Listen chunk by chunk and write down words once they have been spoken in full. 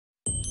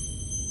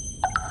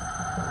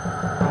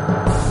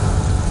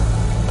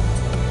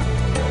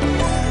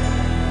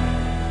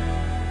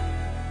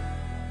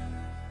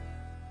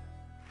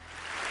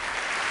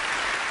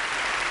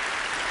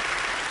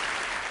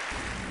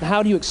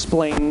how do you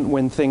explain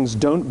when things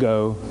don't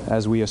go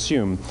as we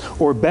assume?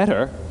 Or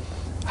better,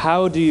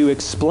 how do you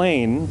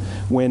explain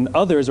when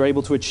others are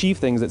able to achieve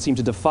things that seem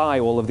to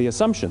defy all of the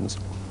assumptions?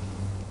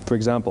 For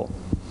example,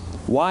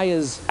 why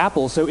is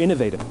Apple so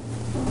innovative?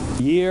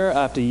 Year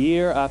after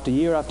year after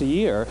year after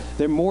year,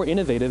 they're more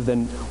innovative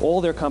than all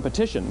their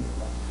competition.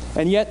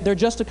 And yet, they're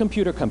just a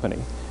computer company.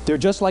 They're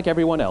just like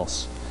everyone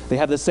else. They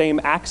have the same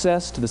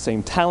access to the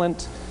same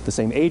talent, the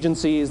same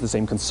agencies, the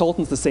same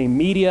consultants, the same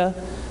media.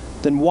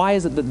 Then why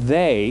is it that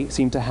they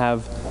seem to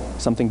have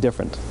something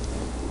different?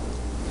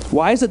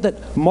 Why is it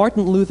that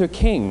Martin Luther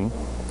King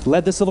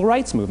led the civil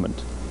rights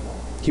movement?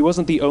 He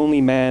wasn't the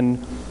only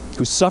man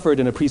who suffered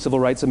in a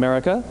pre-civil rights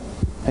America,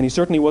 and he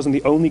certainly wasn't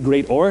the only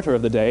great orator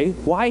of the day.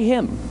 Why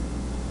him?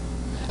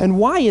 And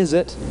why is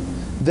it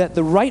that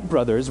the Wright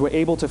brothers were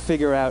able to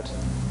figure out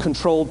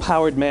controlled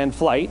powered manned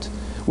flight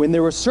when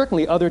there were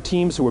certainly other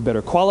teams who were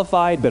better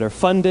qualified, better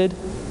funded,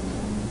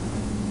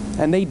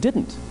 and they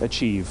didn't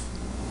achieve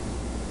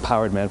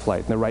powered manned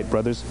flight, and the Wright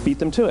brothers beat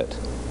them to it?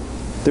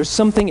 There's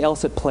something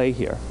else at play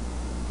here.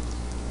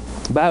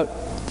 About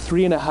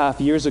 3.5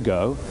 years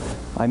ago,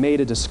 I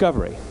made a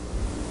discovery,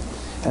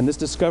 and this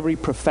discovery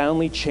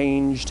profoundly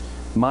changed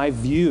my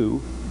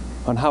view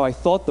on how I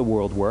thought the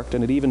world worked,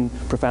 and it even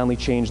profoundly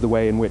changed the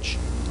way in which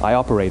I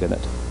operate in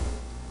it.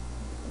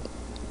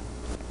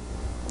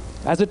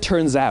 As it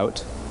turns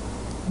out,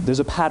 there's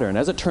a pattern.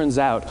 As it turns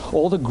out,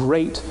 all the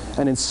great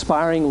and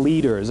inspiring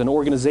leaders and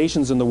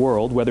organizations in the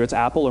world, whether it's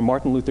Apple or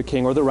Martin Luther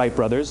King or the Wright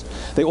brothers,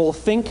 they all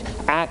think,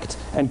 act,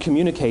 and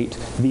communicate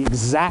the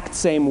exact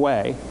same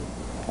way,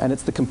 and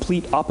it's the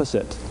complete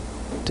opposite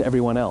to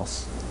everyone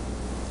else.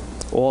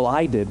 All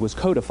I did was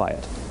codify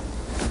it.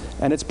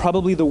 And it's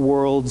probably the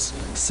world's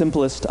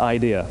simplest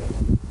idea.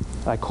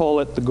 I call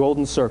it the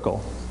golden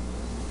circle.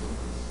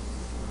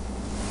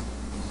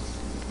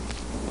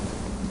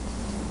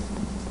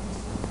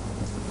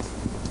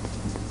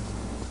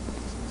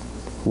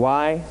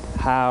 Why,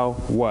 how,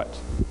 what?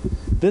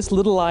 This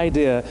little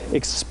idea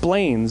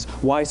explains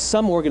why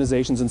some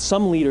organizations and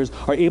some leaders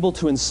are able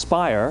to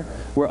inspire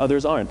where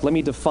others aren't. Let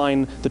me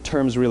define the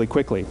terms really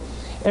quickly.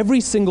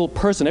 Every single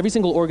person, every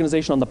single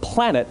organization on the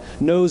planet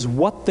knows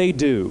what they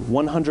do,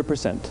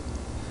 100%.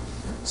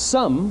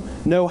 Some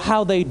know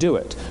how they do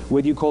it,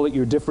 whether you call it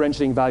your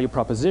differentiating value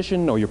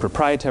proposition or your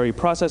proprietary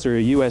process or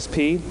your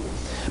USP.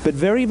 But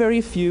very, very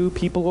few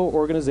people or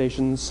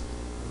organizations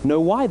know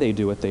why they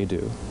do what they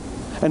do.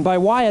 And by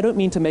why, I don't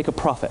mean to make a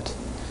profit.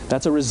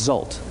 That's a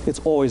result. It's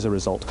always a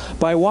result.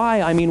 By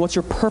why, I mean what's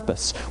your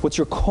purpose? What's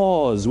your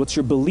cause? What's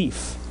your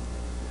belief?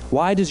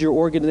 Why does your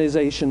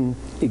organization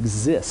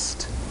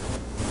exist?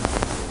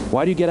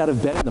 Why do you get out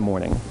of bed in the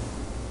morning?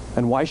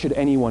 And why should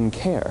anyone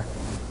care?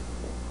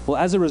 Well,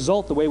 as a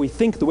result, the way we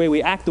think, the way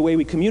we act, the way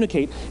we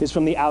communicate is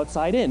from the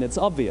outside in. It's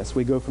obvious.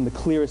 We go from the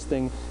clearest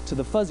thing to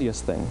the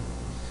fuzziest thing.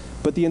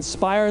 But the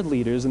inspired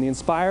leaders and the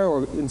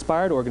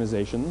inspired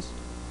organizations,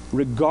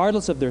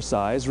 regardless of their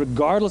size,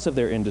 regardless of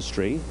their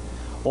industry,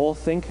 all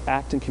think,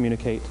 act, and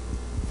communicate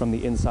from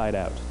the inside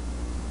out.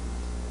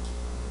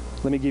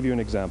 Let me give you an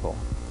example.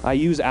 I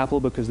use Apple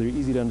because they're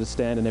easy to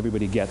understand and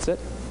everybody gets it.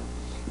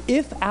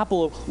 If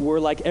Apple were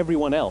like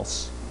everyone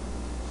else,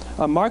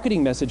 a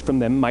marketing message from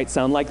them might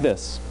sound like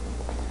this.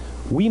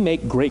 We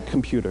make great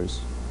computers.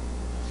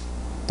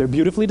 They're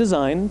beautifully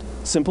designed,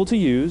 simple to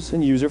use,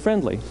 and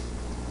user-friendly.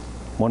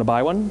 Want to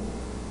buy one?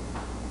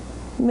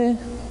 Meh.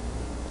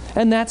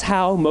 And that's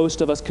how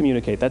most of us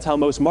communicate. That's how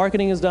most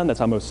marketing is done, that's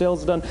how most sales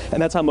is done,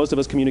 and that's how most of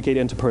us communicate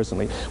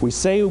interpersonally. We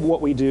say what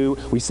we do,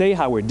 we say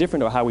how we're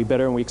different or how we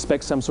better, and we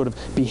expect some sort of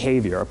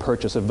behavior, a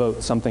purchase, a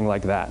vote, something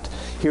like that.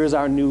 Here's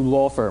our new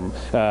law firm.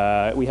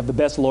 We have the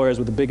best lawyers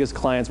with the biggest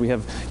clients. We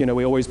have,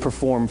 we always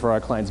perform for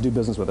our clients, do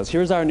business with us.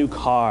 Here's our new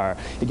car.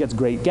 It gets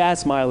great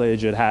gas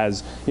mileage. It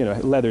has,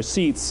 leather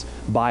seats.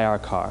 Buy our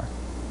car.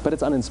 But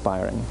it's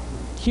uninspiring.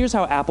 Here's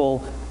how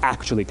Apple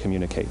actually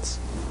communicates.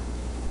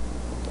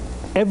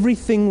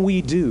 Everything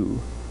we do,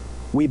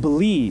 we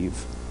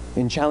believe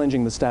in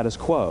challenging the status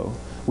quo.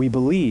 We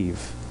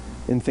believe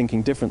in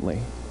thinking differently.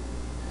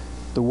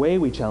 The way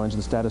we challenge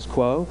the status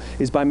quo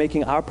is by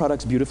making our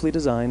products beautifully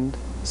designed,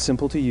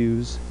 simple to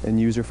use,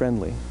 and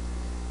user-friendly.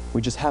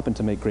 We just happen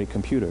to make great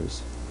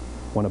computers.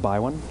 Want to buy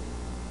one?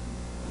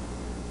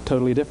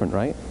 Totally different,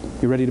 right?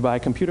 You're ready to buy a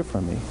computer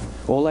from me.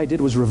 All I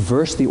did was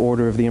reverse the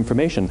order of the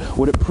information.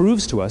 What it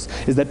proves to us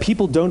is that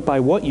people don't buy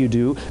what you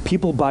do,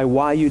 people buy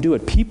why you do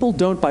it. People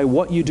don't buy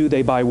what you do,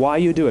 they buy why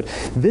you do it.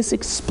 This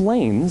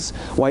explains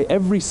why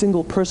every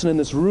single person in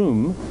this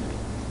room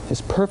is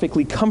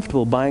perfectly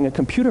comfortable buying a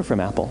computer from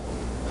Apple.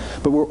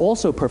 But we're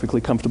also perfectly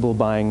comfortable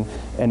buying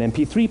an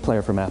MP3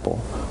 player from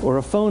Apple, or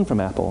a phone from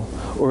Apple,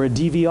 or a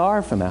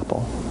DVR from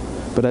Apple.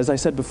 But as I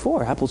said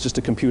before, Apple's just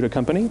a computer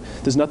company.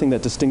 There's nothing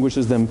that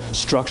distinguishes them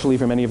structurally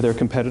from any of their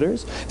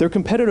competitors. Their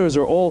competitors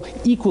are all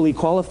equally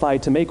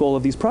qualified to make all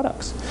of these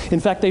products. In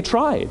fact, they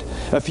tried.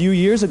 A few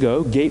years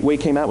ago, Gateway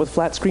came out with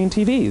flat-screen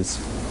TVs.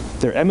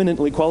 They're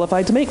eminently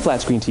qualified to make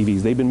flat-screen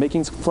TVs. They've been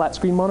making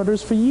flat-screen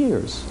monitors for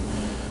years.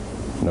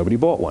 Nobody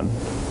bought one.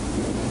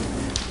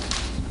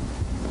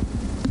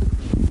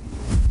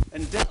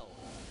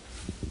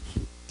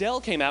 Dell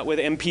came out with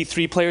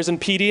MP3 players and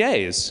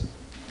PDAs.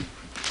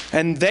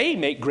 And they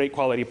make great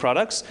quality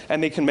products,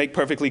 and they can make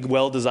perfectly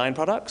well-designed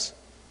products,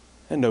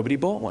 and nobody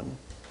bought one.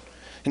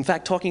 In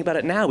fact, talking about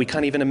it now, we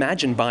can't even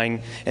imagine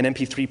buying an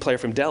MP3 player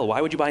from Dell. Why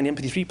would you buy an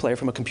MP3 player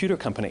from a computer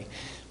company?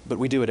 But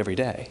we do it every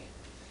day.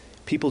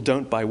 People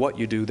don't buy what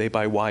you do, they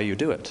buy why you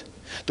do it.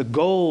 The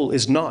goal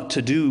is not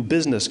to do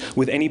business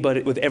with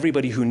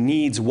everybody who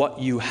needs what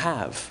you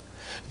have.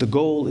 The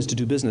goal is to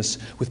do business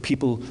with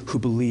people who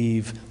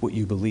believe what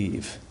you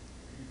believe.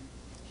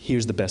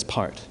 Here's the best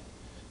part.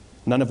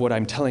 None of what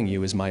I'm telling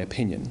you is my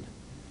opinion.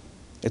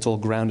 It's all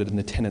grounded in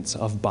the tenets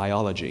of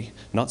biology,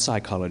 not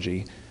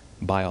psychology,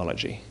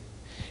 biology.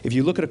 If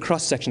you look at a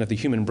cross-section of the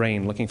human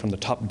brain, looking from the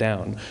top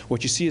down,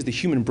 what you see is the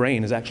human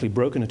brain is actually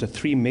broken into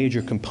three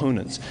major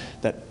components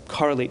that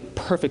correlate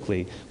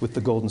perfectly with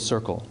the golden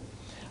circle.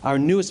 Our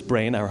newest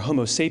brain, our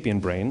Homo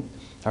sapien brain,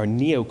 our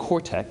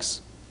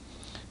neocortex,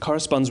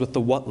 corresponds with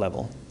the what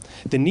level.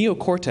 The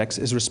neocortex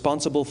is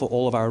responsible for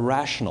all of our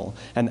rational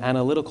and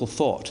analytical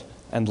thought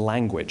and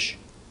language.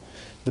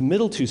 The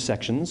middle two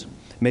sections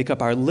make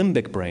up our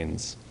limbic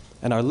brains,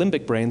 and our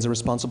limbic brains are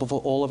responsible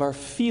for all of our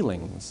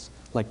feelings,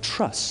 like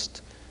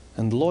trust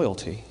and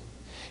loyalty.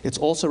 It's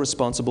also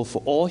responsible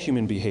for all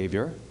human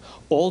behavior,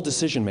 all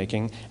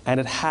decision-making, and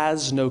it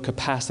has no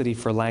capacity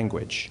for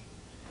language.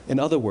 In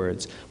other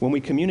words, when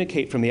we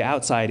communicate from the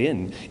outside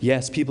in,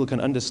 yes, people can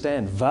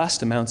understand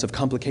vast amounts of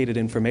complicated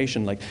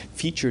information like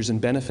features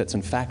and benefits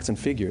and facts and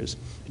figures.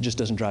 It just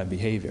doesn't drive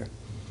behavior.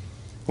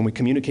 When we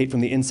communicate from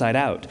the inside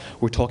out,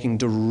 we're talking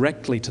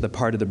directly to the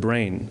part of the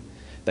brain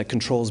that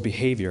controls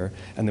behavior,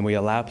 and then we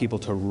allow people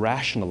to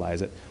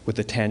rationalize it with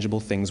the tangible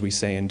things we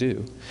say and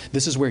do.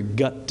 This is where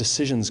gut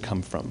decisions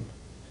come from.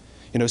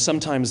 You know,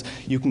 sometimes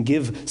you can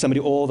give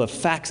somebody all the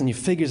facts and your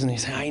figures, and they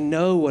say, I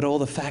know what all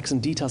the facts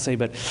and details say,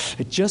 but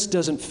it just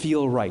doesn't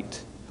feel right.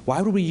 Why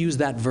would we use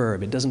that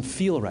verb? It doesn't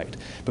feel right.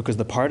 Because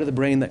the part of the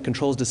brain that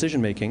controls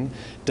decision-making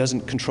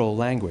doesn't control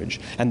language.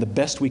 And the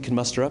best we can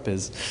muster up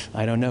is,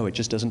 I don't know, it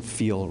just doesn't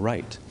feel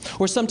right.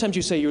 Or sometimes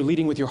you say you're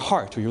leading with your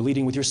heart, or you're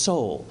leading with your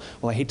soul.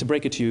 Well, I hate to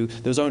break it to you,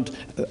 those aren't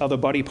other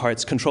body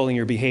parts controlling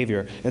your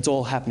behavior. It's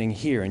all happening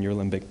here in your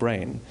limbic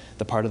brain,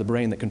 the part of the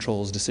brain that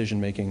controls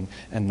decision-making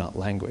and not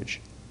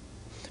language.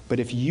 But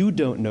if you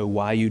don't know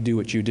why you do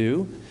what you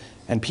do,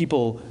 and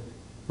people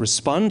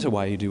respond to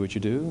why you do what you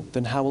do,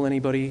 then how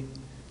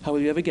will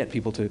you ever get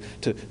people to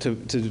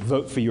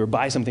vote for you or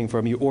buy something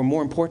from you, or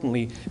more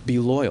importantly, be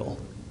loyal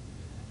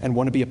and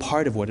want to be a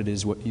part of what it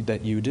is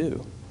that you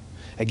do?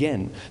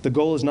 Again, the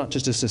goal is not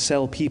just to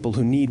sell people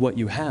who need what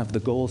you have. The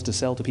goal is to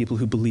sell to people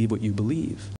who believe what you believe.